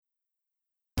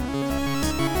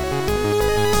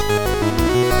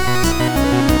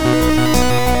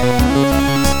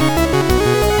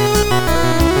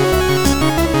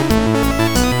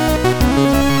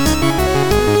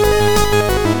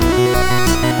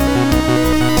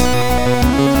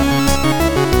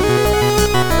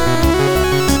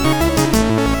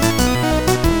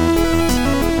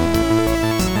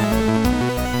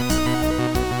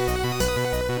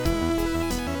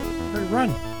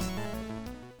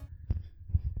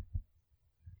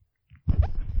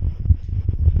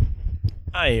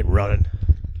I ain't running.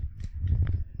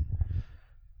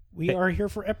 We are here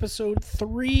for episode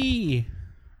 3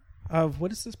 of,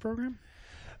 what is this program?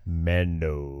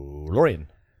 Mandalorian.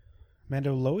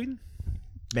 Mandalorian?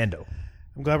 Mando.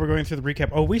 I'm glad we're going through the recap.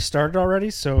 Oh, we started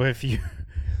already, so if you...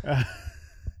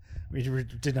 we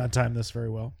did not time this very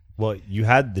well. Well, you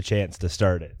had the chance to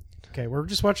start it. Okay, we're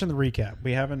just watching the recap.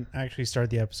 We haven't actually started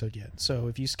the episode yet. So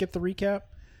if you skip the recap,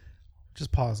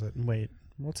 just pause it and wait.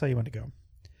 We'll tell you when to go.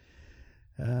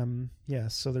 Yeah,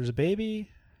 so there's a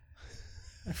baby.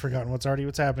 I've forgotten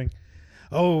what's happening.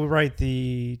 Oh, right,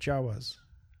 the Jawas.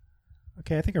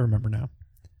 Okay, I think I remember now.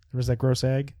 There was that gross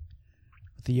egg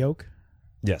with the yolk.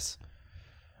 Yes.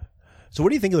 So what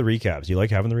do you think of the recaps? You like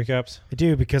having the recaps? I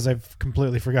do, because I've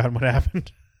completely forgotten what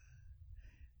happened.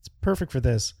 It's perfect for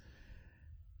this.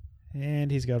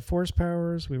 And he's got force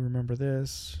powers. We remember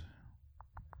this.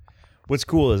 What's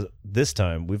cool is this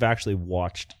time we've actually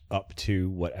watched up to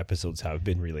what episodes have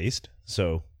been released.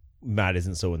 So Matt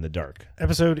isn't so in the dark.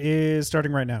 Episode is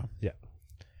starting right now. Yeah.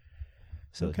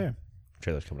 So okay.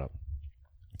 Trailer's coming up.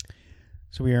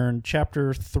 So we are in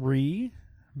chapter 3,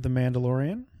 The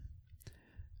Mandalorian.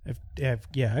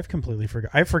 I've completely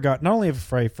forgotten. I've forgotten. Not only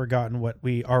have I forgotten what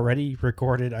we already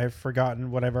recorded, I've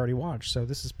forgotten what I've already watched. So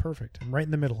this is perfect. I'm right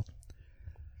in the middle.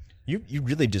 You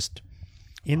really just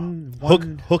in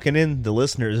hooking in the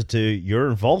listeners to your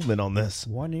involvement on this.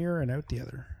 One ear and out the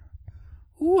other.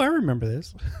 Ooh, I remember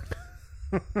this.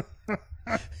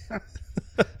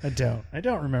 I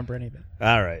don't remember any of it.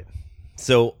 All right.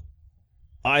 So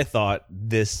I thought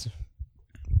this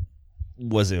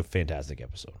was a fantastic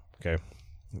episode. Okay.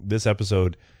 This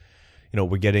episode,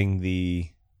 we're getting the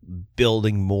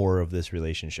building more of this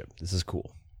relationship. This is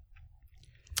cool.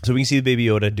 So we can see the Baby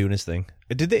Yoda doing his thing.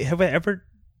 Even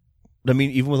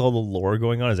with all the lore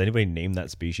going on, has anybody named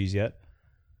that species yet?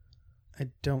 I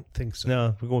don't think so.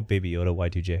 No, we're going with Baby Yoda,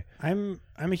 Y2J. I'm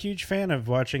a huge fan of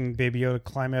watching Baby Yoda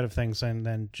climb out of things and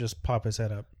then just pop his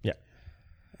head up. Yeah.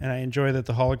 And I enjoy that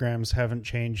the holograms haven't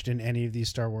changed in any of these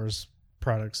Star Wars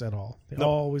products at all. They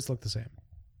always look the same.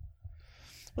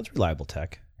 What's reliable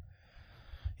tech?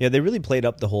 Yeah, they really played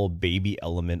up the whole baby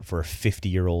element for a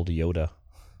 50-year-old Yoda.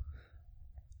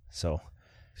 So,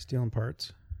 stealing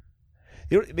parts.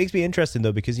 It makes me interesting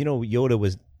though, because Yoda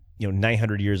was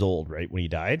 900 years old, right, when he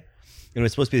died. It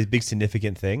was supposed to be this big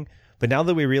significant thing. But now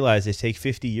that we realize it takes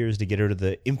 50 years to get out of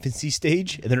the infancy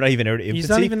stage, and they're not even out of infancy. He's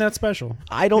not even that special.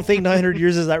 I don't think 900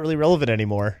 years is that really relevant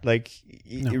anymore. Like,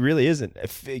 It really isn't.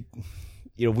 If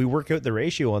we work out the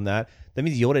ratio on that, that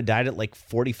means Yoda died at like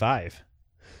 45.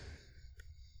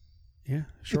 Yeah,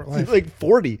 short life. Like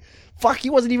 40. Fuck, he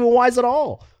wasn't even wise at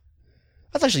all.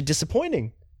 That's actually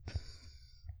disappointing.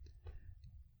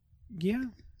 Yeah.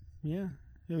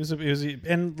 It was,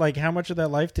 and like, how much of that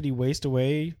life did he waste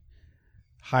away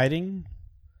hiding?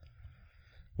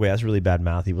 Wait, that's really bad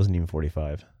math. He wasn't even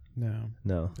 45.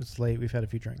 No. It's late. We've had a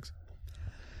few drinks.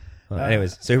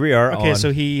 Anyways, so here we are. Okay,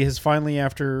 so he has finally,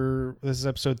 this is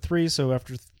episode 3, so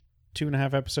after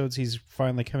 2.5 episodes, he's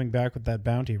finally coming back with that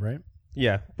bounty, right?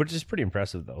 Yeah, which is pretty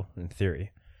impressive, though, in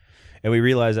theory. And we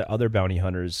realize that other bounty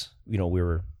hunters, we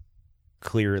were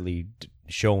clearly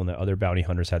shown that other bounty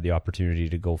hunters had the opportunity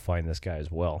to go find this guy as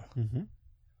well. Mm-hmm.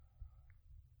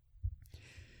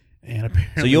 And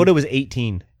apparently, so Yoda was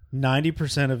 18.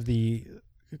 90% of the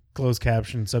closed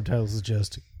caption subtitles is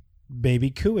just baby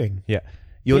cooing. Yeah.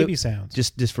 Baby sounds.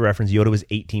 Just for reference, Yoda was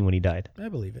 18 when he died. I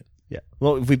believe it. Yeah.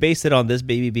 Well, if we base it on this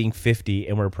baby being 50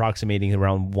 and we're approximating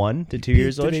around 1 to 2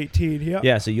 years old. 18, yeah.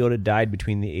 Yeah, so Yoda died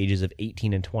between the ages of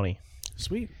 18 and 20.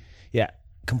 Sweet. Yeah.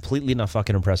 Completely not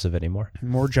fucking impressive anymore.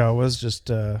 More Jawas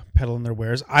just peddling their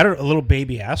wares. A little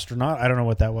baby astronaut. I don't know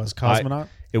what that was. Cosmonaut?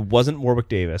 It wasn't Warwick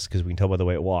Davis, because we can tell by the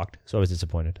way it walked, so I was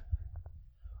disappointed.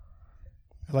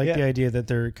 I like the idea that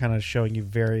they're kind of showing you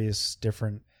various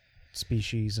different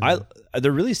species.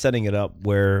 They're really setting it up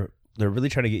where they're really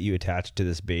trying to get you attached to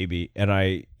this baby. And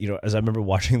as I remember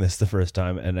watching this the first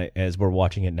time, and as we're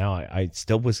watching it now, I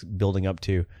still was building up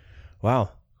to, wow,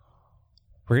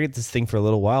 we're going to get this thing for a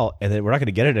little while, and then we're not going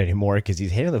to get it anymore because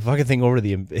he's handing the fucking thing over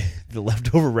to the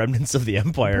leftover remnants of the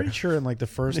Empire. I'm pretty sure in like the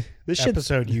first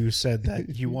episode you said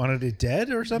that you wanted it dead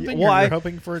or something. Well, you're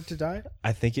hoping for it to die.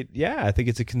 I think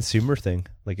it's a consumer thing.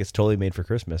 Like, it's totally made for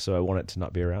Christmas, so I want it to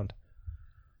not be around.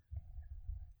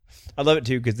 I love it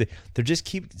too because they just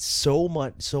keep so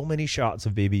many shots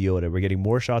of Baby Yoda. We're getting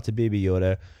more shots of Baby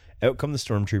Yoda. Out come the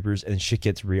stormtroopers, and shit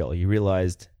gets real. You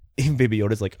realized even Baby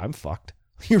Yoda's like, I'm fucked.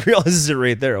 He realizes it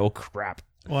right there. Oh crap!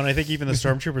 Well, and I think even the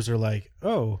stormtroopers are like,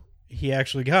 "Oh, he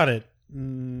actually got it.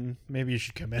 Maybe you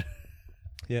should come in."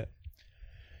 Yeah,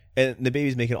 and the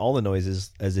baby's making all the noises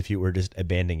as if you were just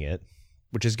abandoning it,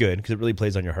 which is good because it really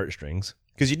plays on your heartstrings.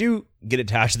 Because you do get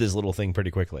attached to this little thing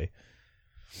pretty quickly.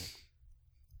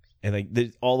 And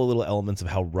like all the little elements of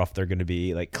how rough they're going to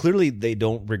be, like clearly they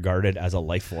don't regard it as a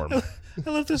life form. I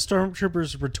love the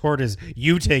stormtroopers' retort is,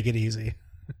 "You take it easy."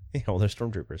 Yeah, well, they're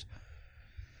stormtroopers.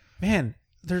 Man,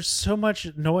 there's so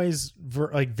much noise,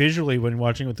 like visually, when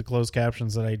watching with the closed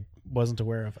captions that I wasn't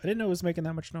aware of. I didn't know it was making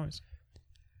that much noise.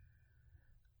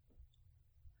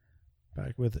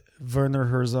 Back with Werner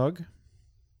Herzog.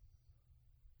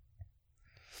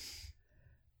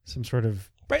 Some sort of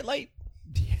bright light.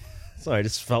 So I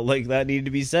just felt like that needed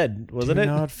to be said, wasn't it?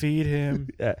 Do not feed him.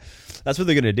 Yeah, that's what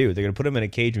they're gonna do. They're gonna put him in a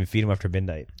cage and feed him after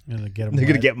midnight. They're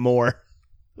gonna get more.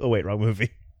 Oh wait, wrong movie.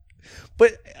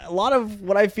 But a lot of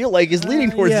what I feel like is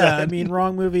leaning towards that. I mean,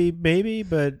 wrong movie, maybe,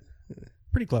 but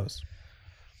pretty close.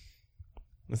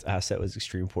 This asset was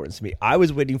extremely important to me. I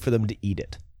was waiting for them to eat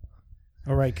it.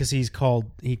 All right, because he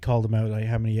called him out. Like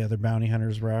how many other bounty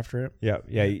hunters were after it? Yeah.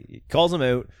 He calls him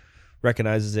out,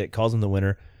 recognizes it, calls him the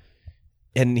winner,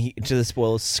 and he to the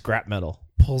spoils scrap metal.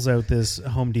 Pulls out this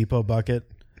Home Depot bucket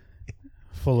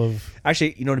full of.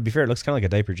 Actually, to be fair, it looks kind of like a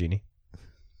diaper genie.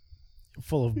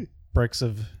 Full of bricks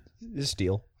of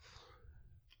steel.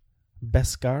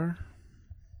 Beskar.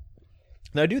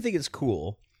 Now, I do think it's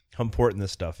cool how important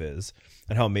this stuff is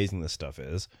and how amazing this stuff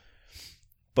is,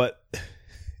 but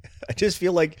I just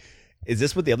feel like, is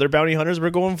this what the other bounty hunters were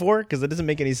going for? Because it doesn't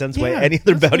make any sense why any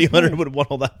other bounty hunter would want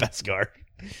all that Beskar.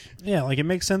 Yeah, like it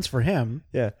makes sense for him.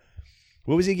 Yeah.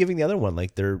 What was he giving the other one?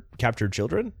 Like their captured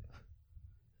children?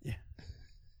 Yeah.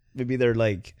 Maybe they're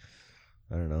like,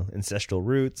 I don't know, ancestral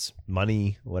roots,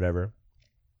 money, whatever.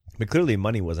 But clearly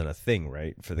money wasn't a thing,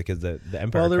 right? Because the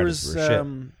Empire credits were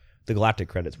shit. The Galactic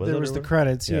credits. There was the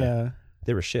credits, yeah.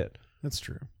 They were shit. That's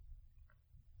true.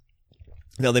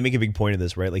 Now, they make a big point of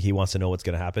this, right? Like, he wants to know what's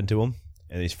going to happen to him.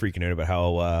 And he's freaking out about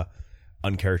how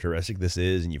uncharacteristic this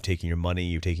is. And you've taken your money.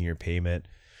 You've taken your payment.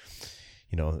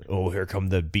 Here come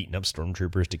the beaten up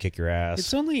stormtroopers to kick your ass.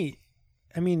 It's only...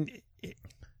 I mean,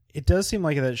 it does seem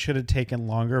like that should have taken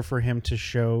longer for him to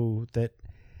show that...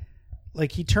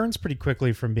 Like, he turns pretty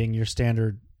quickly from being your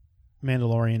standard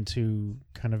Mandalorian to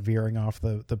kind of veering off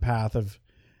the path of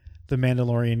the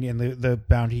Mandalorian and the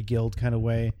Bounty Guild kind of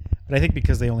way. But I think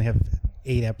because they only have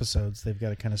 8 episodes, they've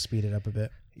got to kind of speed it up a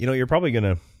bit. You're probably going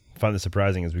to find this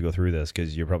surprising as we go through this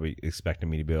because you're probably expecting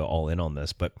me to be all in on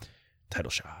this, but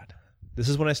title shot. This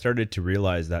is when I started to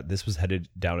realize that this was headed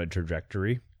down a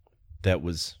trajectory that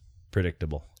was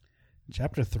predictable.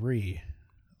 Chapter 3,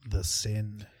 The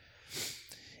Sin.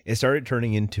 It started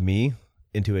turning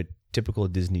into a typical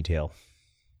Disney tale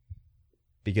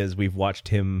because we've watched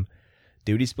him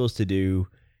do what he's supposed to do,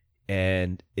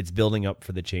 and it's building up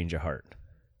for the change of heart.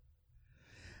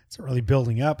 It's not really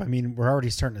building up. I mean, we're already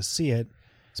starting to see it,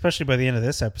 especially by the end of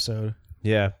this episode.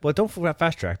 Yeah, but don't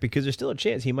fast track because there's still a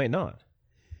chance he might not.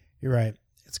 You're right.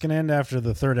 It's going to end after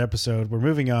the 3rd episode. We're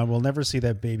moving on. We'll never see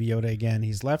that Baby Yoda again.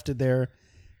 He's left it there.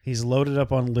 He's loaded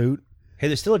up on loot. Hey,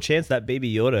 there's still a chance that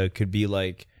Baby Yoda could be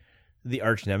like the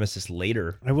arch nemesis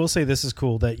later. I will say this is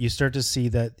cool that you start to see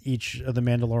that each of the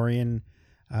Mandalorian,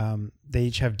 they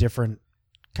each have different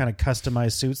kind of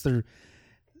customized suits. They're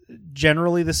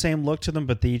generally the same look to them,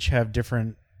 but they each have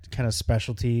different kind of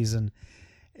specialties, and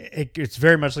it's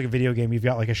very much like a video game. You've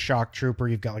got like a shock trooper,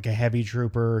 you've got like a heavy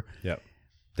trooper. Yeah,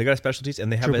 they got specialties,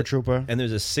 and they have trooper, and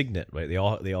there's a signet. Right, they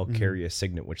all carry a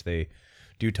signet, which they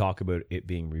do talk about it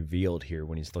being revealed here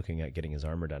when he's looking at getting his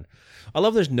armor done. I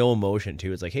love there's no emotion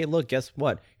too. It's like, hey, look, guess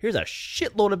what? Here's a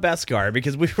shitload of Beskar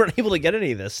because we weren't able to get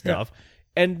any of this stuff,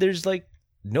 and there's like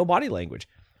no body language.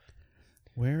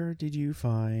 Where did you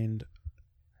find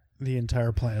the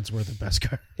entire planet's worth of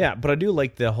Beskar? Yeah, but I do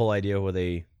like the whole idea where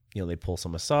they pull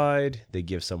some aside, they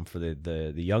give some for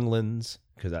the younglings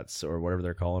because that's, or whatever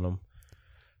they're calling them,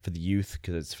 for the youth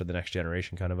because it's for the next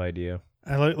generation kind of idea.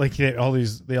 I like they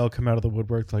all come out of the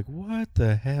woodwork like, what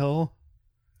the hell?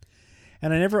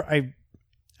 And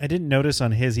I didn't notice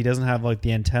on his, he doesn't have like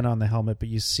the antenna on the helmet, but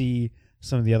you see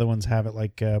some of the other ones have it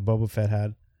like Boba Fett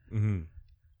had. Mm-hmm.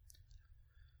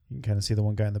 You can kind of see the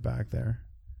one guy in the back there.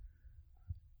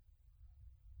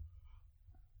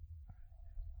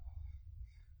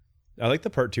 I like the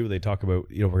part too where they talk about,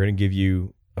 we're going to give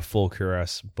you a full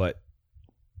cuirass, but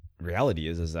reality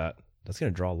is that that's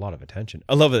going to draw a lot of attention.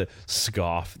 I love it.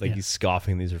 Scoff. Like he's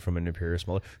scoffing. These are from an Imperial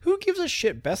smuggler. Who gives a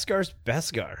shit? Beskar's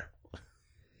Beskar.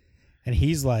 And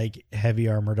he's like heavy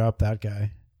armored up, that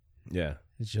guy. Yeah.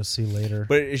 As you'll see later.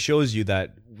 But it shows you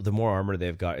that the more armor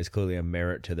they've got is clearly a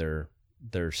merit to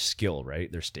their skill,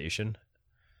 right? Their station.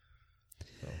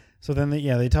 So then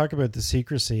they talk about the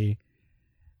secrecy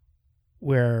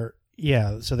where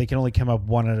Yeah, so they can only come up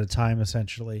one at a time,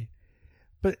 essentially.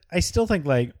 But I still think,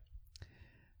 like,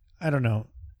 I don't know.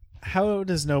 How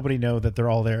does nobody know that they're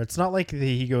all there? It's not like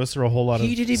he goes through a whole lot of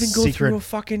He didn't even go through a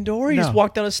fucking door. He just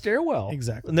walked down a stairwell.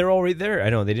 Exactly. And they're all right there.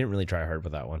 I know, they didn't really try hard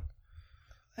with that one.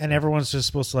 And everyone's just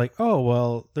supposed to like, oh,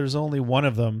 well, there's only one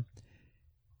of them.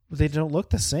 But they don't look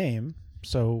the same.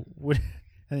 So,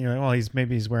 and you're like, well,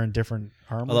 maybe he's wearing different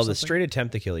armor. I love the straight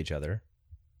attempt to kill each other.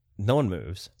 No one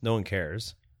moves. No one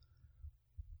cares.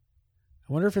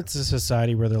 I wonder if it's a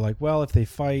society where they're like, well, if they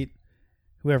fight,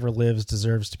 whoever lives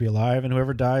deserves to be alive, and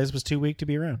whoever dies was too weak to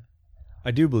be around.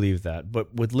 I do believe that,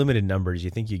 but with limited numbers, you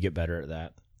think you get better at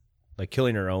that. Like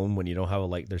killing your own when you don't have,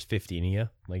 like, there's 15 of you.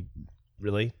 Like,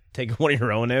 really? Take one of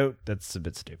your own out? That's a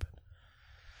bit stupid.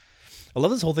 I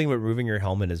love this whole thing about removing your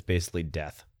helmet is basically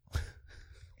death.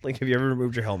 Like, have you ever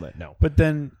removed your helmet? No. But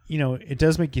then, it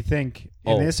does make you think,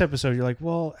 in this episode, you're like,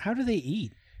 well, how do they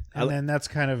eat? And then that's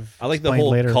kind of I like the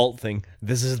whole cult thing.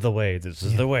 This is the way. This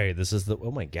is the way. This is the...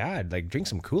 Oh, my God. Like, drink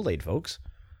some Kool-Aid, folks.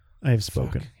 I have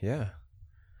spoken. Fuck, yeah.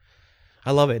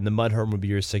 I love it. And the Mudhorn would be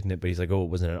your signet, but he's like, oh, it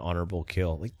wasn't an honorable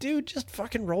kill. Like, dude, just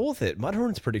fucking roll with it.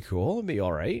 Mudhorn's pretty cool. It'll be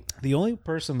all right. The only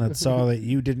person that saw that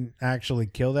you didn't actually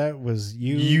kill that was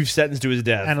you. You sentenced to his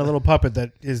death. And a little puppet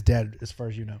that is dead, as far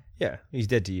as you know. Yeah, he's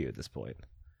dead to you at this point.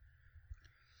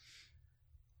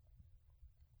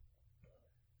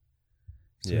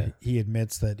 So he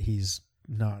admits that he's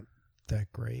not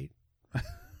that great.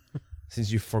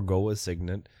 Since you forgo a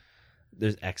signet,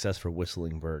 there's excess for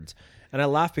whistling birds. And I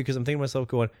laugh because I'm thinking to myself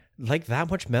going, like, that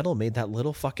much metal made that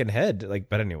little fucking head. Like,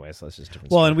 but anyways, that's just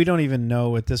different. Well, and we don't even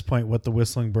know at this point what the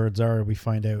whistling birds are. We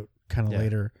find out kind of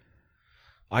later.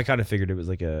 I kind of figured it was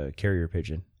like a carrier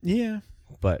pigeon. Yeah.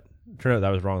 But turned out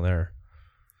that was wrong there.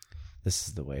 This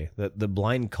is the way. The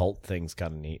blind cult thing's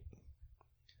kind of neat.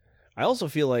 I also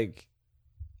feel like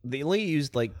they only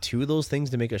used like 2 of those things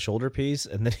to make a shoulder piece,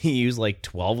 and then he used like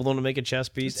 12 of them to make a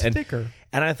chest piece. It's thicker.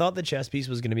 And I thought the chest piece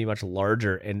was going to be much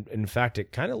larger, and in fact,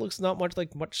 it kind of looks not much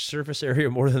like much surface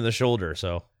area more than the shoulder,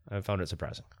 so I found it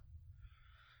surprising.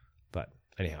 But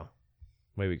anyhow,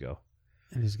 away we go.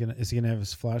 And is he gonna have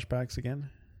his flashbacks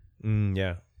again?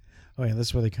 Yeah. Oh yeah, this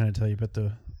is where they kind of tell you about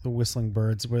the whistling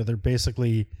birds, where they're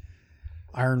basically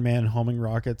Iron Man homing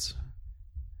rockets.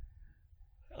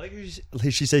 Like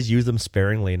she says, use them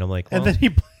sparingly, and I'm like, well, and then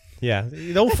you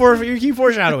you keep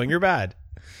foreshadowing. You're bad.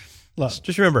 Look,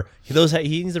 just remember, he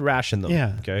needs to ration them.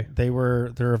 Yeah. Okay.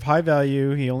 They're of high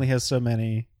value. He only has so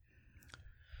many.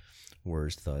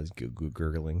 Words, thoughts,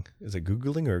 gurgling. Is it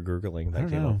googling or gurgling? I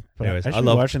don't know. But anyways, I should be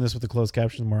watching this with the closed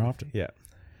captions more often. Yeah.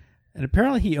 And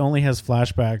apparently, he only has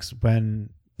flashbacks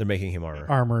when they're making him armor.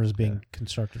 Armor is being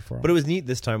constructed for him. But it was neat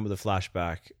this time with the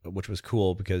flashback, which was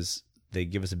cool because they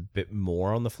give us a bit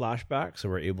more on the flashback, so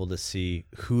we're able to see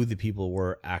who the people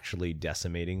were actually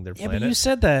decimating their planet. Yeah, but you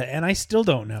said that, and I still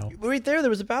don't know. Right there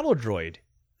was a battle droid.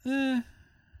 Where?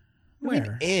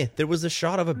 There was a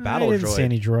shot of a battle droid. I didn't see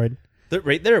any droid.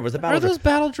 Right there was a battle droid. Are those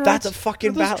battle droids? That's a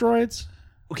fucking battle droids.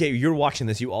 Okay, you're watching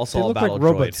this. You all saw a battle like droid.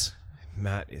 Robots.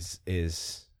 Matt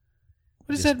is.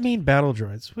 What does that mean, battle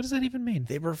droids? What does that even mean?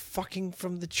 They were fucking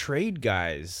from the trade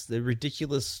guys, the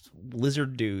ridiculous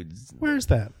lizard dudes. Where's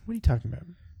that? What are you talking about?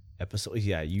 Episode,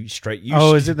 yeah, is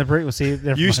it in the break? We'll see.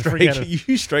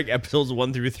 You strike episodes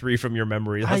 1 through 3 from your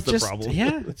memory. That's the problem.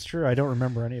 Yeah, it's true. I don't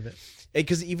remember any of it.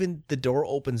 Because even the door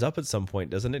opens up at some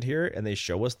point, doesn't it? Here, and they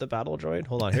show us the battle droid.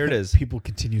 Hold on, here it is. People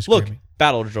continue screaming. Look,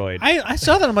 battle droid. I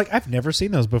saw that. I'm like, I've never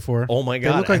seen those before. Oh my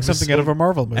god, they look like something out of a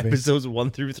Marvel movie. Episodes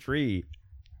 1 through 3.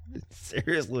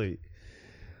 Seriously,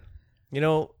 you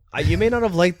may not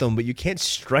have liked them, but you can't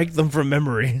strike them from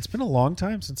memory. It's been a long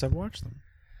time since I've watched them.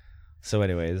 So,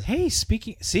 anyways, hey,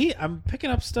 see, I'm picking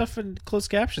up stuff in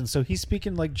closed captions, so he's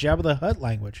speaking like Jabba the Hutt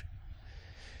language.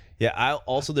 Yeah,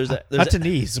 there's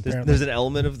an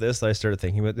element of this that I started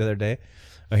thinking about the other day.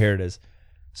 Oh, here it is.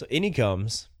 So in he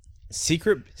comes,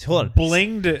 hold on,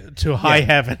 blinged to high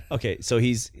heaven. Okay, so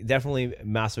he's definitely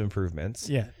massive improvements.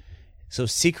 Yeah. So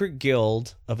secret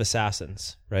guild of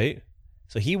assassins, right?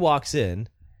 So he walks in,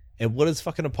 and what does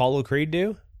fucking Apollo Creed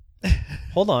do?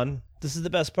 Hold on, this is the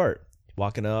best part.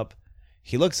 Walking up,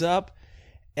 he looks up,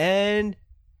 and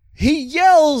he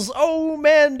yells, "Oh,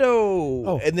 Mando!"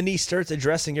 Oh. And then he starts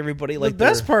addressing everybody like the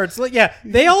best part's like,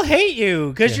 they all hate you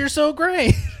because you're so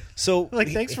great. So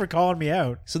thanks for calling me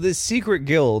out. So this secret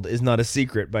guild is not a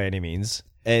secret by any means.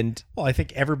 And I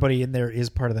think everybody in there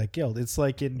is part of that guild. It's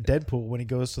like in Deadpool when he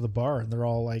goes to the bar and they're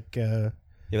all like,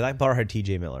 that bar had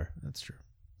TJ Miller. That's true.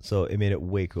 So it made it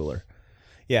way cooler.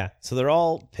 Yeah. So they're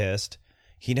all pissed.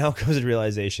 He now comes to the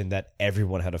realization that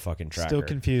everyone had a fucking tracker. Still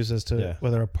confused as to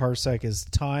whether a parsec is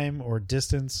time or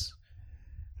distance.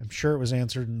 I'm sure it was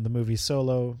answered in the movie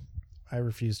Solo. I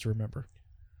refuse to remember.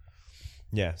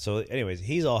 Yeah. So, anyways,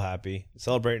 he's all happy,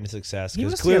 celebrating his success. He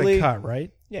must clearly, get a cut,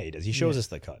 right? Yeah, he does. He shows us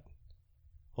the cut.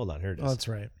 Hold on, here it is. Oh, that's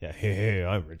right. Yeah. Hey,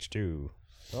 I'm rich too.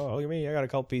 Oh, look at me. I got a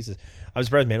couple pieces. I'm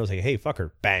surprised Mando's like, hey,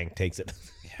 fucker. Bang, takes it.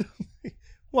 Yeah.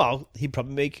 Well, he'd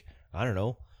probably make, I don't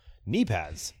know, knee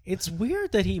pads. It's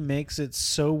weird that he makes it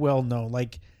so well known.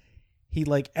 Like, he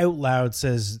like out loud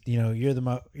says, you know,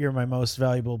 you're my most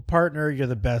valuable partner. You're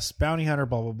the best bounty hunter.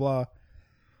 Blah blah blah.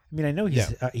 I mean, I know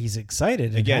he's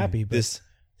excited and happy, but this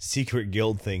secret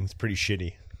guild thing's pretty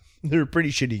shitty. They're a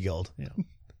pretty shitty guild. Yeah,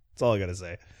 that's all I gotta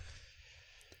say.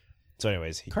 So,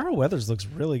 anyways, Carl Weathers looks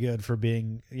really good for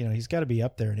being. You know, he's got to be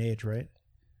up there in age, right?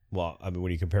 Well, I mean,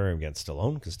 when you compare him against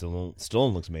Stallone, because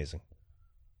Stallone looks amazing.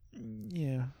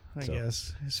 Yeah, I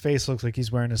guess his face looks like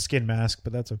he's wearing a skin mask,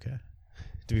 but that's okay.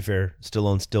 To be fair,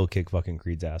 Stallone still kick fucking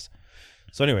Creed's ass.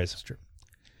 So, anyways, that's true.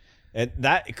 And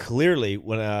that clearly,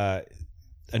 when a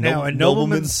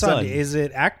nobleman's son, is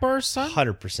it Akbar's son?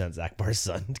 100% Akbar's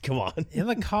son. Come on. In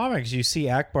the comics, you see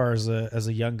Akbar as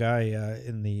a young guy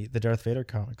in the Darth Vader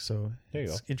comics. So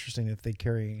it's interesting that they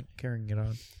carrying it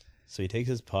on. So he takes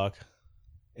his puck,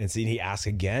 and he asks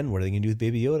again, "What are they going to do with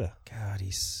Baby Yoda?" God,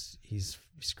 he's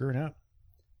screwing up.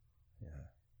 Yeah.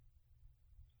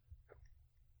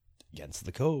 Against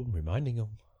the code, reminding him.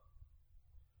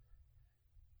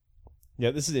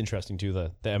 Yeah, this is interesting too.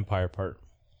 The Empire part.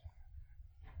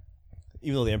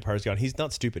 Even though the Empire's gone, he's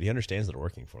not stupid. He understands that they're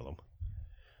working for them.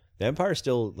 The Empire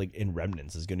still, like, in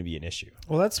remnants is going to be an issue.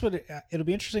 Well, that's what it'll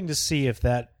be interesting to see if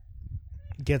that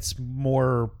gets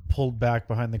more pulled back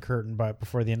behind the curtain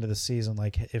before the end of the season.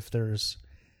 Like if there's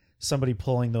somebody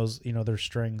pulling those, their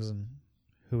strings and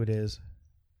who it is.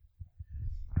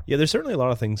 Yeah, there's certainly a lot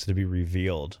of things to be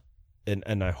revealed,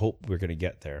 and I hope we're going to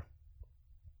get there.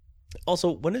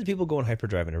 Also, when did people go in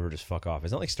hyperdrive and ever just fuck off?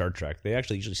 It's not like Star Trek. They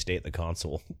actually usually stay at the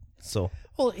console. So,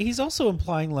 well, he's also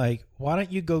implying like, why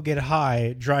don't you go get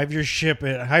high, drive your ship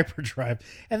at hyperdrive,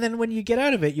 and then when you get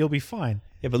out of it, you'll be fine.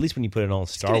 Yeah, but at least when you put it all in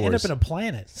Star Wars, end up in a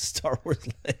planet. Star Wars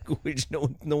language, no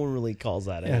one really calls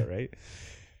that out, right?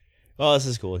 Oh, this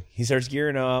is cool. He starts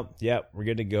gearing up. Yeah, we're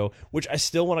good to go. Which I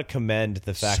still want to commend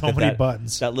the fact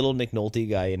buttons. That little Nick Nolte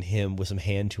guy and him with some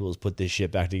hand tools put this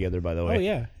shit back together, by the way. Oh,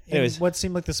 yeah. Anyways, what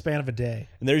seemed like the span of a day.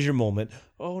 And there's your moment.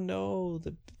 Oh, no,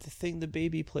 the thing the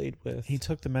baby played with. He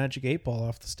took the magic 8-ball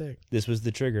off the stick. This was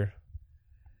the trigger.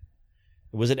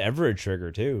 Was it ever a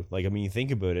trigger, too? Like, I mean, you think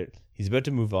about it. He's about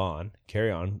to move on, carry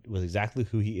on with exactly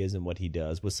who he is and what he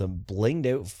does, with some blinged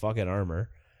out fucking armor,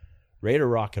 ready to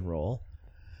rock and roll.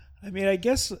 I mean, I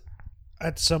guess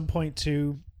at some point,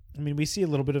 too, we see a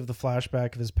little bit of the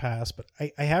flashback of his past, but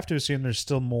I have to assume there's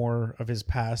still more of his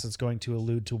past that's going to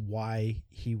allude to why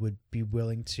he would be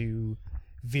willing to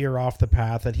veer off the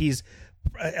path that he's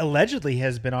allegedly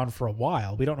has been on for a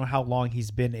while. We don't know how long he's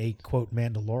been a, quote,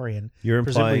 Mandalorian. You're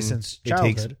implying since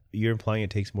childhood. You're implying it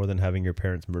takes more than having your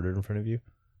parents murdered in front of you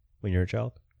when you're a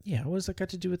child? Yeah, what does that got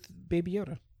to do with Baby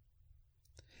Yoda?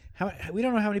 We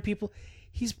don't know how many people...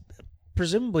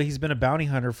 Presumably, he's been a bounty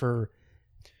hunter for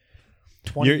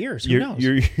 20 years. Who knows?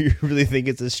 You really think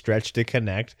it's a stretch to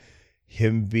connect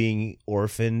him being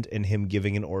orphaned and him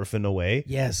giving an orphan away?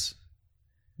 Yes.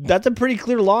 That's a pretty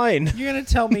clear line. You're going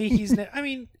to tell me he's...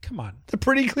 come on. It's a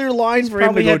pretty clear line for him to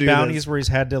probably go had do bounties this. where he's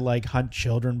had to, like, hunt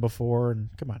children before, and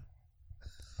come on.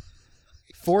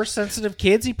 Force-sensitive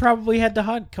kids he probably had to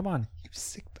hunt. Come on. You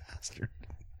sick bastard.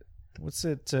 What's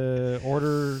it?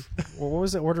 Order... What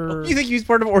was it? Order... You think he was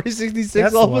part of Order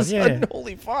 66 all of a sudden? Yeah.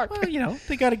 Holy fuck. Well,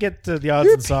 they got to get the odds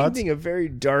You're and sods. painting a very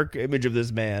dark image of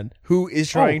this man who is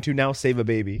trying to now save a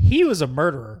baby. He was a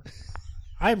murderer.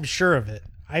 I'm sure of it.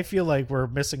 I feel like we're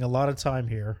missing a lot of time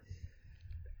here.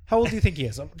 How old do you think he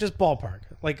is? Just ballpark.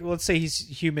 Like, let's say he's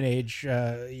human age,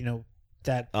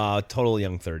 that... Total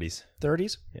young 30s.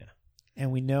 30s? Yeah.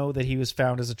 And we know that he was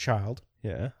found as a child.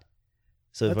 Yeah.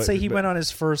 So let's say he went on his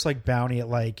first, like, bounty at,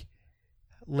 like,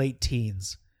 late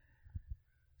teens.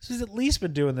 So he's at least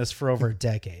been doing this for over a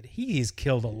decade. He's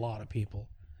killed a lot of people.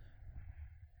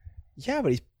 Yeah,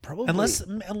 but he's probably...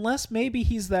 Unless maybe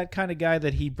he's that kind of guy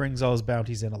that he brings all his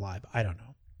bounties in alive. I don't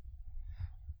know.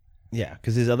 Yeah,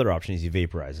 because his other option is he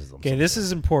vaporizes them. Okay, this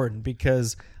is important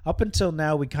because up until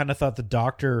now we kind of thought the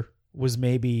Doctor was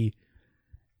maybe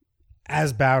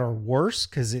as bad or worse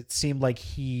because it seemed like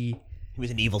he was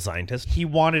an evil scientist. He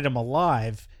wanted him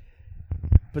alive,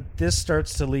 but this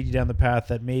starts to lead you down the path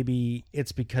that maybe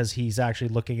it's because he's actually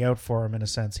looking out for him in a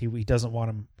sense. He doesn't want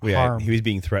him harmed. He was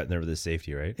being threatened there with his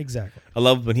safety, right? Exactly. I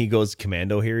love when he goes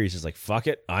commando here. He's just like, fuck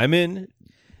it, I'm in.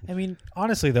 I mean,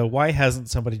 honestly, though, why hasn't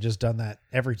somebody just done that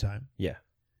every time? Yeah.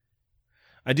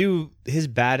 I do. His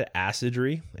bad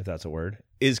assagery, if that's a word,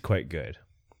 is quite good.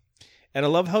 And I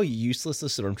love how useless the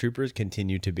stormtroopers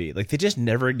continue to be. Like, they just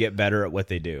never get better at what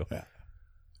they do. Yeah.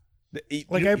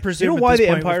 Like, I presume why the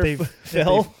point, Empire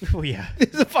fell? Well, yeah.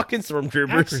 It's the fucking stormtroopers.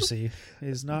 Accuracy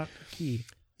is not key.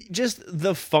 Just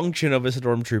the function of a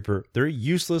stormtrooper. They're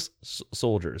useless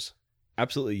soldiers.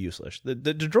 Absolutely useless. The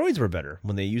droids were better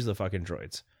when they used the fucking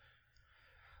droids.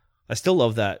 I still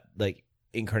love that, like,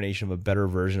 incarnation of a better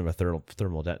version of a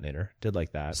thermal detonator. Did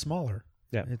like that. Smaller.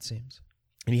 Yeah. It seems.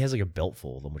 And he has like a belt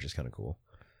full of them, which is kind of cool.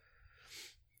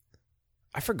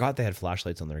 I forgot they had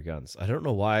flashlights on their guns. I don't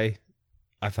know why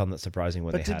I found that surprising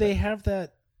when but they had did they it. have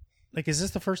that? Like, is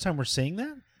this the first time we're seeing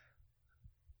that?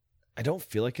 I don't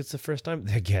feel like it's the first time.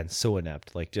 Again, so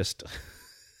inept. Like, just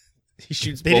he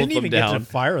shoots They both didn't of them even down. get to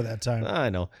fire that time. I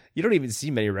know. You don't even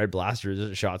see many red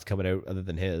blasters shots coming out other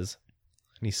than his.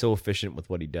 And he's so efficient with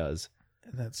what he does.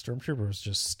 And that stormtrooper was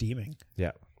just steaming.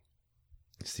 Yeah.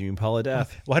 Steaming pile of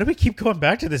death. Why do we keep going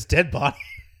back to this dead body?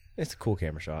 It's a cool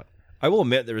camera shot. I will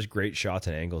admit there was great shots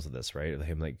and angles of this, right? Of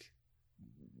him like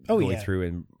going through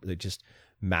and like just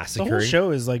massacring. The whole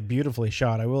show is like beautifully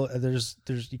shot. I will. There's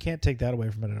you can't take that away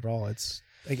from it at all. It's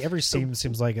like every scene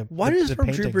seems like a. Why the, do the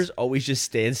stormtroopers paintings. always just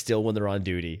stand still when they're on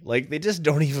duty? Like they just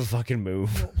don't even fucking move.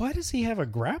 Why does he have a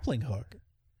grappling hook?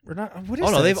 We're not. What is Oh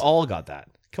no, that? they've all got that.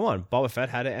 Come on, Boba Fett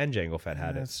had it and Jango Fett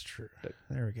had it. That's true.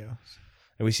 There we go.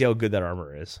 And we see how good that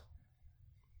armor is.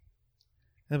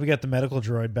 Then we got the medical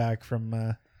droid back from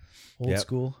old Yep.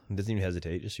 school. He doesn't even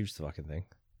hesitate, just shoots the fucking thing.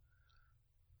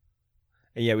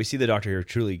 And yeah, we see the Doctor here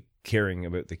truly caring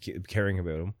about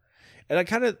him. And I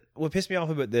kind of what pissed me off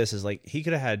about this is like he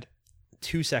could have had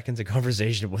 2 seconds of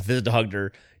conversation with this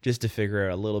Doctor just to figure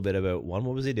out a little bit about one,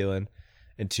 what was he doing,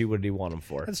 and two, what did he want him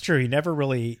for? That's true. He never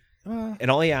really. And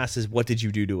all he asks is, "What did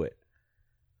you do to it?"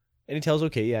 And he tells,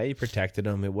 "Okay, yeah, you protected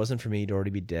him. It wasn't for me. He'd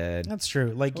already be dead." That's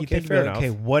true. Like you Okay, think fair about, okay,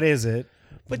 enough. what is it?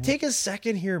 But take a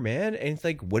second here, man, and it's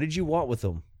like, what did you want with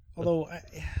him? Although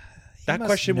That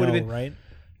question would have been right.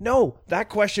 No, that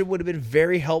question would have been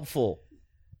very helpful.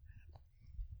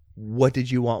 What did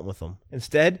you want with him?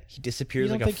 Instead, he disappears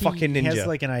You like don't a think fucking he ninja. has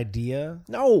like an idea.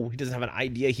 No, he doesn't have an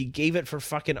idea. He gave it for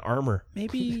fucking armor.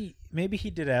 Maybe he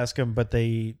did ask him, but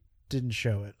they didn't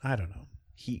show it. I don't know.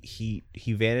 He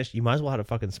vanished. You might as well have a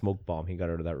fucking smoke bomb. He got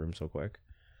out of that room so quick.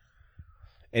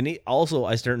 And he also,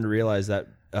 I started to realize that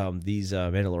these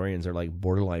Mandalorians are like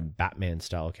borderline Batman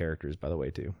style characters, by the way,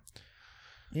 too.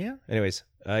 Yeah, Anyways,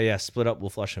 yeah, split up. We'll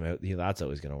flush them out. That's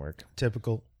always gonna work.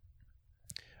 typical.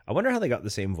 I wonder how they got the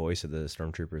same voice of the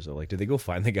stormtroopers. So, like, did they go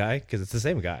find the guy? Because it's the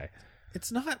same guy. It's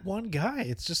not one guy.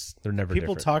 It's just They're never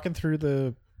people different. talking through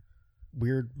the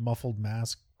weird muffled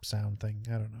mask sound thing.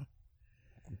 I don't know.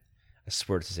 I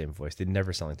swear it's the same voice. They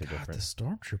never sound like they're God, different. the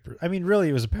stormtroopers. I mean, really,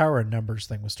 it was a power and numbers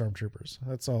thing with stormtroopers.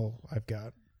 That's all I've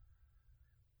got.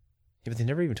 Yeah, but they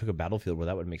never even took a battlefield where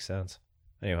that would make sense.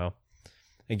 Anyhow,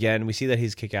 again, we see that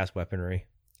he's kick-ass weaponry.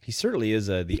 He certainly is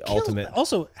the ultimate.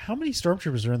 Also, how many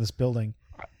stormtroopers are in this building?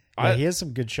 Yeah, he has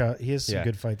some good shot. He has some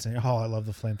good fights. Oh, I love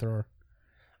the flamethrower.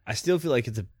 I still feel like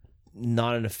it's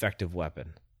not an effective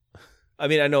weapon. I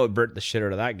mean, I know it burnt the shit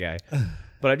out of that guy,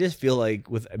 but I just feel like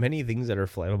with many things that are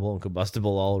flammable and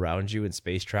combustible all around you in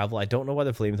space travel, I don't know why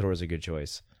the flamethrower is a good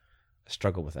choice. I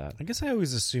struggle with that. I guess I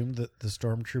always assumed that the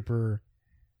stormtrooper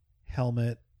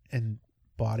helmet and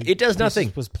body It does pieces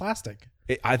nothing. was plastic.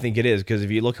 I think it is because if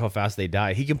you look how fast they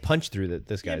die, he can punch through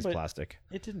this guy's but- plastic.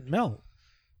 It didn't melt.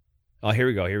 Oh, here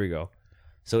we go.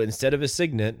 So instead of a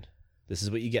signet, this is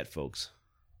what you get, folks.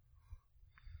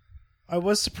 I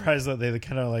was surprised that they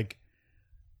kind of like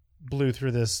blew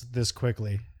through this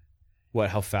quickly. What?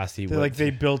 How fast he They, went? like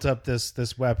they built up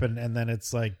this weapon and then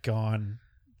it's like gone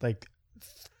like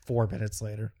 4 minutes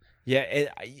later. Yeah,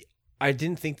 I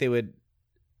didn't think they would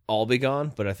all be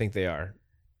gone, but I think they are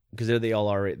because they all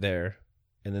are right there,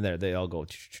 and then they all go.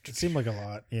 It seemed like a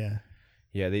lot. Yeah.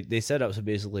 Yeah, they set up so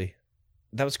basically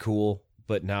that was cool,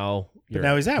 but now But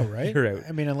now he's out, right? You're out.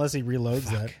 I mean, unless he reloads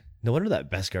Fuck. that. No wonder that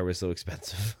Beskar was so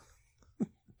expensive.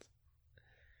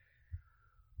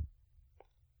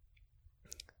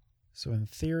 So in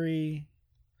theory,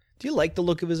 Do you like the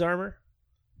look of his armor?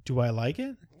 do I like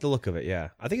it? The look of it, yeah.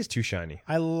 I think it's too shiny.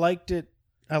 I liked it.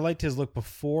 I liked his look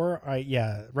before.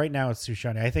 Right now it's too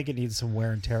shiny. I think it needs some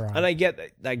wear and tear on And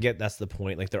it. I get that's the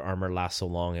point. Like their armor lasts so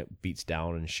long, it beats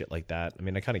down and shit like that. I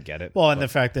mean, I kind of get it. Well, and but-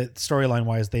 the fact that storyline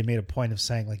wise, they made a point of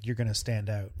saying like you're going to stand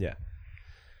out. yeah.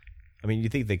 I mean, you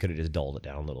think they could have just dulled it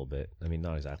down a little bit. I mean,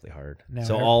 not exactly hard. No,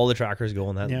 So all the trackers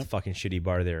go in that Yep. fucking shitty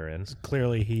bar they're in.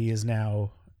 Clearly, he is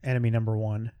now enemy number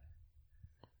one.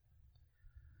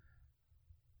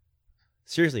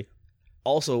 Seriously,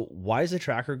 Also, why is the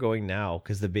tracker going now?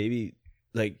 Because the baby,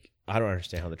 like, I don't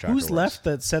understand how the tracker Who's works. left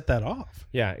that set that off?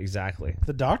 Yeah, exactly.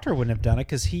 The doctor wouldn't have done it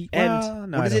because he. And Well,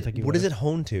 no, what I is don't it? think he What is would it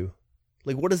honed to?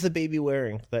 Like, what is the baby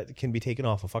wearing that can be taken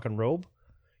off? A fucking robe?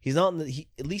 He's not.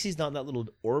 At least he's not in that little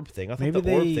orb thing. I thought Maybe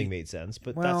the orb they- thing made sense,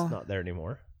 but well, that's not there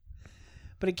anymore.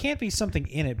 But it can't be something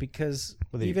in it because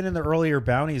Well, they- even in the earlier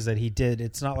bounties that he did,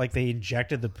 it's not like they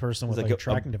injected the person with It's like like a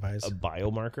tracking device. A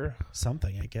biomarker.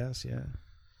 Something, I guess. Yeah.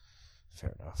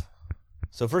 Fair enough.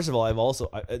 So first of all,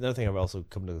 another thing I've also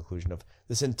come to the conclusion of: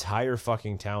 this entire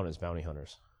fucking town is bounty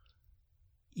hunters.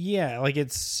 Yeah, like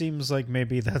it seems like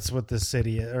maybe that's what this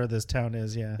city or this town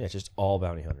is. Yeah. Yeah, it's just all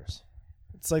bounty hunters.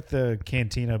 It's like the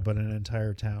cantina, but an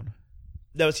entire town.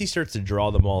 Now, as he starts to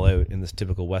draw them all out in this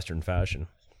typical Western fashion,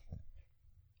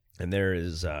 and there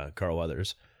is Carl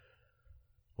Weathers.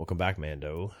 Welcome back,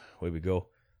 Mando. Away we go.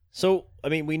 So, I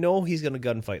mean, we know he's going to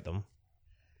gunfight them.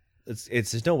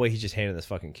 There's no way he's just handing this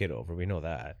fucking kid over. We know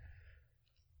that.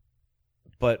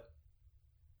 But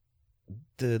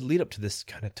the lead up to this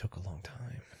kind of took a long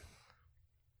time.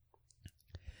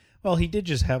 Well, he did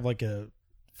just have like a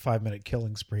 5-minute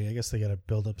killing spree. I guess they got to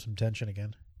build up some tension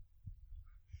again.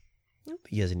 I don't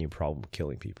think he has any problem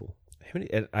killing people.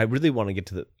 And I really want to get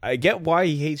to I get why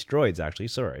he hates droids, actually.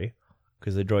 Sorry.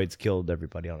 Because the droids killed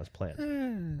everybody on his planet.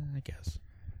 I guess.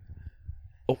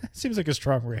 Oh. Seems like a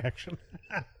strong reaction.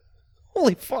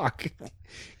 Holy fuck.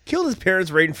 Killed his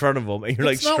parents right in front of him. And you're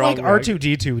It's like, not strong. like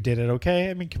R2-D2 did it, okay?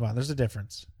 I mean, come on, there's a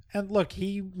difference. And look,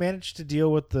 he managed to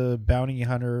deal with the bounty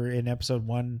hunter in episode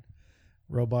 1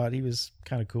 robot. He was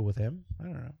kind of cool with him. I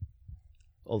don't know.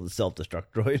 Oh, the self-destruct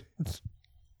droid.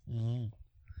 Mm-hmm.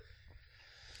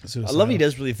 I love he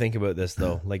does really think about this,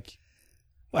 though. Like,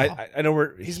 Well, I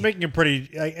know he's making a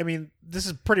pretty... I mean, this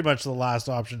is pretty much the last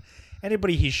option.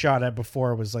 Anybody he shot at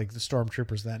before was like the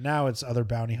stormtroopers then. Now it's other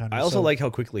bounty hunters. I also like how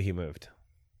quickly he moved.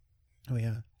 Oh,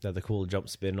 yeah. That the cool jump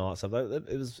spin and all that stuff.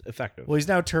 It was effective. Well, he's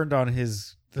now turned on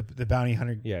the bounty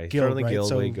hunter Yeah, he's guild, turned on the right? guild,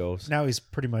 So away he goes. now he's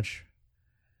pretty much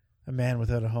a man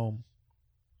without a home.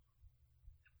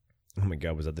 Oh my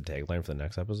god, was that the tagline for the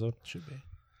next episode? Should be.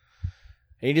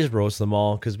 And he just roasts them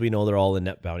all because we know they're all the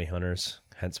net bounty hunters.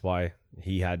 Hence why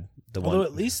he had the Although one.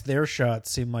 at least their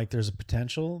shots seem like there's a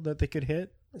potential that they could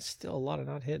hit. It's still a lot of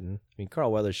not hitting. I mean,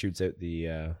 Carl Weathers shoots out the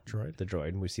Droid. the droid,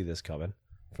 and we see this coming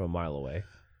from a mile away.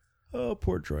 Oh,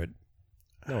 poor droid.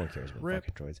 No one cares about Rip.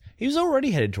 fucking droids. He was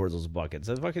already headed towards those buckets.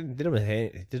 I fucking did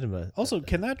him a. Also,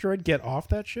 can that droid get off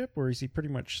that ship, or is he pretty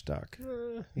much stuck?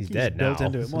 He's He's dead built now.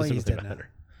 into it. So Well, it he's doesn't dead now. matter.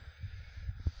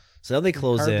 So now they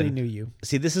close Hardly in. knew you.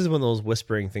 See, this is when those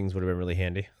whispering things would have been really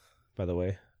handy. By the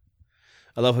way,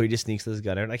 I love how he just sneaks this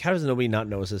gun out. Like, how does nobody not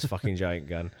notice this fucking giant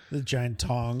gun? The giant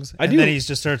tongs. I and do. then he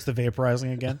just starts the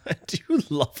vaporizing again. I do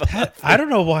love that. I don't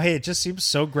know why it just seems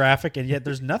so graphic, and yet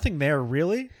there's nothing there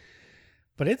really.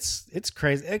 But it's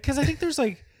crazy because I think there's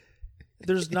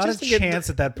not a just again, chance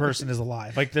that person is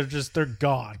alive. Like they're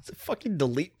gone. It's a fucking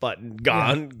delete button.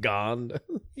 Gone.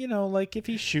 You know, like if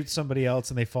he shoots somebody else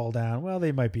and they fall down, well,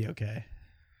 they might be okay.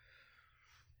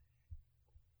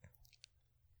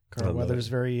 Carl Weathers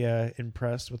very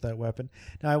impressed with that weapon.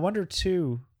 Now I wonder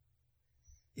too,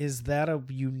 is that a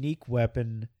unique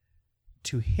weapon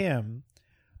to him,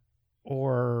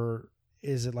 or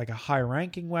is it like a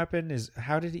high-ranking weapon?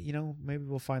 How did he? You know, maybe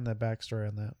we'll find that backstory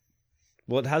on that.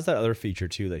 Well, it has that other feature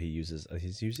too that he uses.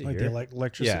 He's using Like here. the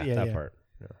electricity. Yeah, that part.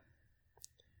 Yeah.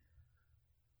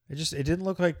 It didn't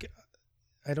look like.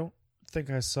 I don't think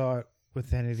I saw it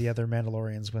with any of the other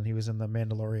Mandalorians when he was in the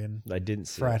Mandalorian I didn't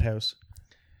see frat it. house.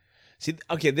 See,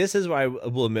 okay, this is why I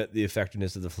will admit the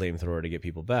effectiveness of the flamethrower to get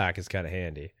people back is kind of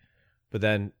handy. But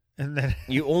then And then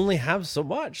you only have so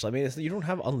much. I mean, you don't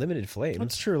have unlimited that's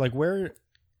flames. true. Like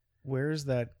where's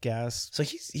that gas? So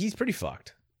he's pretty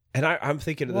fucked. And I'm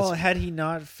thinking of Well, this. had he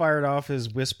not fired off his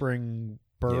whispering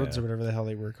birds Yeah. or whatever the hell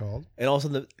they were called, And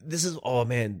also, this is, oh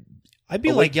man. I'd be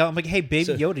Oh, like wait. yelling, I'm like, hey, baby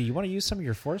So- Yoda, you want to use some of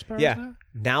your force powers Yeah. now?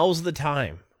 Now's the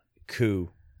time.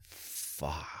 Coup.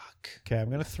 Fuck. Okay, I'm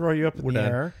going to throw you up in We're the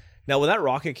done. air. Now, when that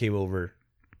rocket came over,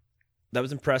 that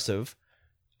was impressive.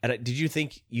 And did you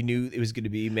think you knew it was going to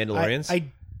be Mandalorians?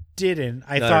 I didn't.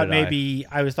 I Neither thought did I. maybe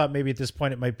I thought maybe at this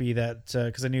point it might be that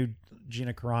because I knew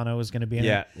Gina Carano was going to be in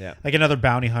yeah, it. yeah. Like another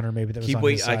bounty hunter maybe that was on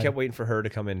his I side. kept waiting for her to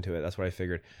come into it. That's what I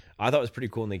figured. I thought it was pretty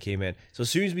cool when they came in. So as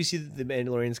soon as we see the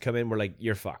Mandalorians come in, we're like,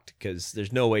 you're fucked because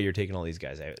there's no way you're taking all these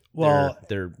guys out. Well,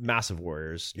 they're massive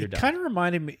warriors. You're It done. kind of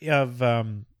reminded me of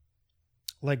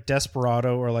like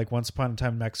Desperado or like Once Upon a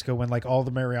Time in Mexico when like all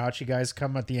the mariachi guys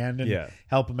come at the end and Yeah.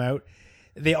 help him out.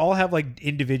 They all have like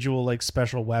individual like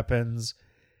special weapons,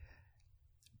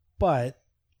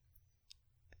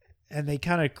 and they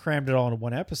kind of crammed it all into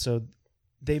one episode.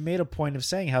 they made a point of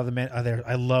saying how the man.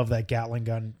 I love that Gatling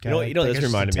gun. Guy. This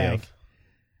reminded me of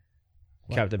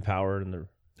What? Captain Power and the.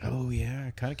 Oh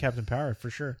yeah, kind of Captain Power for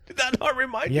sure. Did that not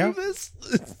remind you of this?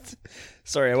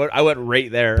 Sorry, I went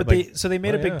right there. But they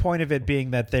made a big point of it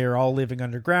being that they're all living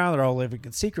underground, they're all living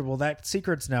in secret. Well, that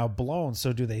secret's now blown.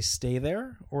 So do they stay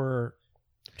there or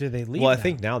do they leave? Well, I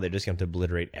think now they're just going to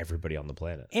obliterate everybody on the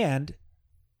planet. And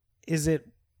is it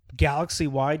galaxy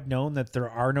wide known that there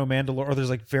are no Mandalorians, or there's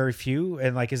like very few,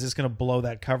 and like is this going to blow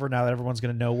that cover now that everyone's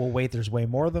going to know? Well, wait, there's way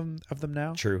more of them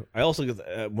now. True. I also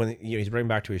when he's bringing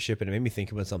back to his ship, and it made me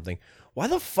think about something. Why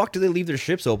the fuck do they leave their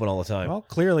ships open all the time? Well,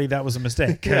 clearly that was a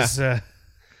mistake. I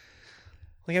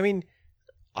mean,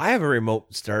 I have a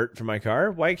remote start for my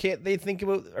car. Why can't they think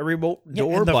about a remote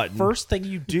door and the button? The first thing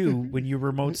you do when you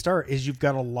remote start is you've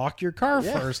got to lock your car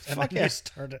first, and then you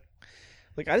start it.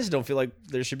 Like, I just don't feel like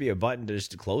there should be a button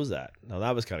to close that. Now,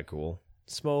 that was kind of cool.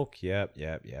 Smoke, yep.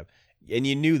 And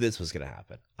you knew this was going to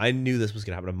happen. I knew this was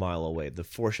going to happen a mile away. The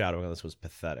foreshadowing on this was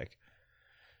pathetic.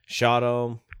 Shot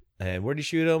him, and where'd he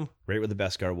shoot him? Right where the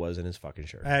Beskar was in his fucking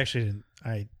shirt. I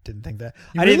didn't think that.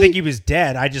 I didn't think he was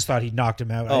dead. I just thought he knocked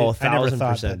him out. Oh, I never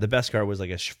thought 1,000%. The Beskar was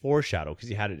like a foreshadow because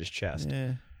he had it in his chest.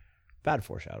 Yeah. Bad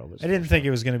foreshadow. I didn't think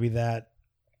it was going to be that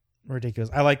ridiculous.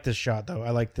 I like this shot though.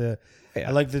 I like the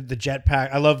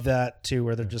jetpack. I love that too,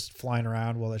 where they're just flying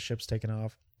around while the ship's taking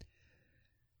off.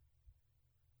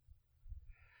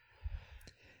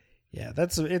 Yeah,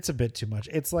 it's a bit too much.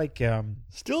 It's like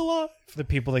still alive for the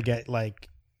people that get like,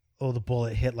 oh, the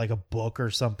bullet hit like a book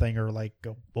or something, or like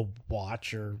a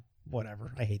watch or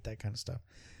whatever. I hate that kind of stuff.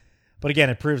 But again,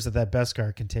 it proves that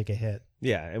Beskar can take a hit.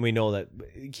 Yeah, and we know that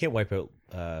you can't wipe out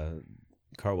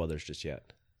car weathers just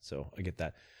yet. So I get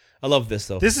that. I love this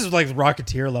though. This is like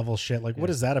Rocketeer level shit. Like, what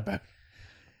is that about?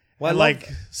 Well, I like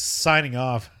signing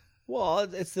off. Well,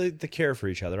 it's the care for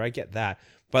each other. I get that.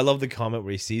 But I love the comment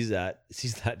where he sees that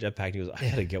jetpack and he goes, I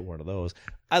gotta get one of those.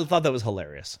 I thought that was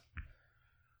hilarious.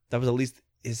 That was at least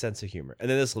his sense of humor. And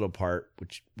then this little part,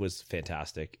 which was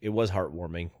fantastic. It was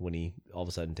heartwarming when he all of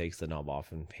a sudden takes the knob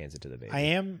off and hands it to the baby. I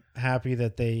am happy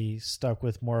that they stuck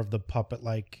with more of the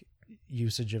puppet-like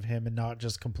usage of him and not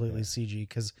just completely CG,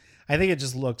 because I think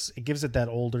it gives it that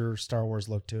older Star Wars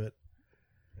look to it.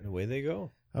 And away they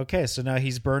go. Okay, so now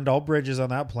he's burned all bridges on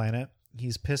that planet.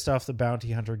 He's pissed off the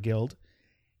Bounty Hunter Guild.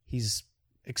 He's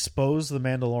exposed the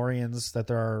Mandalorians, that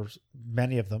there are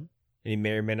many of them. And he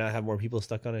may or may not have more people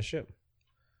stuck on his ship.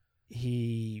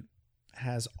 He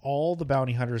has all the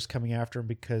bounty hunters coming after him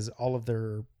because all of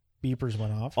their beepers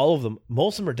went off. All of them.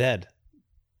 Most of them are dead.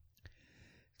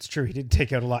 It's true. He didn't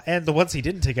take out a lot. And the ones he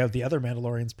didn't take out, the other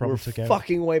Mandalorians probably took out.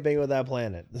 Fucking wiping out that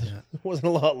planet. Yeah. There wasn't a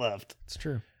lot left. It's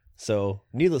true. So,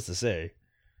 needless to say,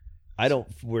 I don't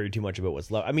worry too much about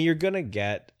what's left. I mean, you're going to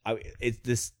get...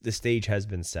 the stage has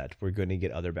been set. We're going to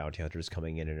get other bounty hunters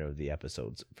coming in and out of the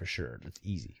episodes for sure. It's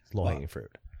easy. It's low-hanging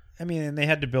fruit. I mean, and they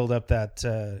had to build up that,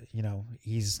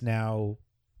 he's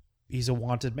a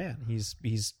wanted man. He's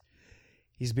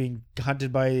being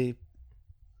hunted by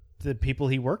the people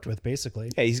he worked with,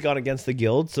 basically. Yeah, he's gone against the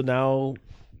guild, so now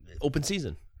open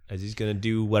season, as he's going to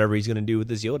do whatever he's going to do with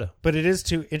this Yoda. But it is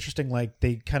too interesting, like,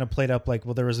 they kind of played up like,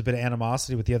 well, there was a bit of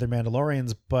animosity with the other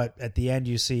Mandalorians, but at the end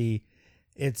you see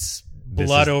it's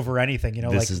blood over anything,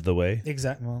 This is the way.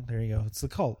 Exactly. Well, there you go. It's the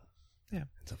cult. Yeah.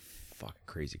 It's a fucking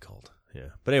crazy cult. Yeah.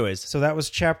 But anyways. So that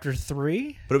was chapter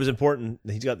 3. But it was important.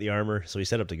 He's got the armor, so he's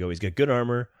set up to go. He's got good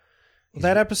armor.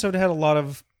 That episode had a lot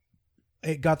of...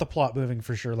 It got the plot moving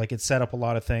for sure. Like, it set up a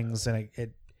lot of things, and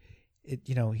it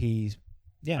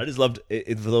Yeah. I just loved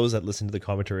it. For those that listened to the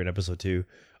commentary in episode 2,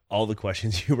 all the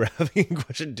questions you were having in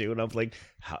question 2, and I'm like,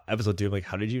 episode 2, I'm like,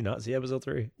 how did you not see episode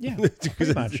 3? Yeah,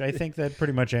 pretty much. I think that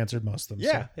pretty much answered most of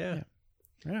them.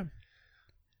 Yeah.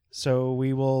 So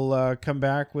we will come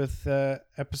back with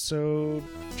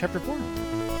chapter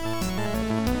 4.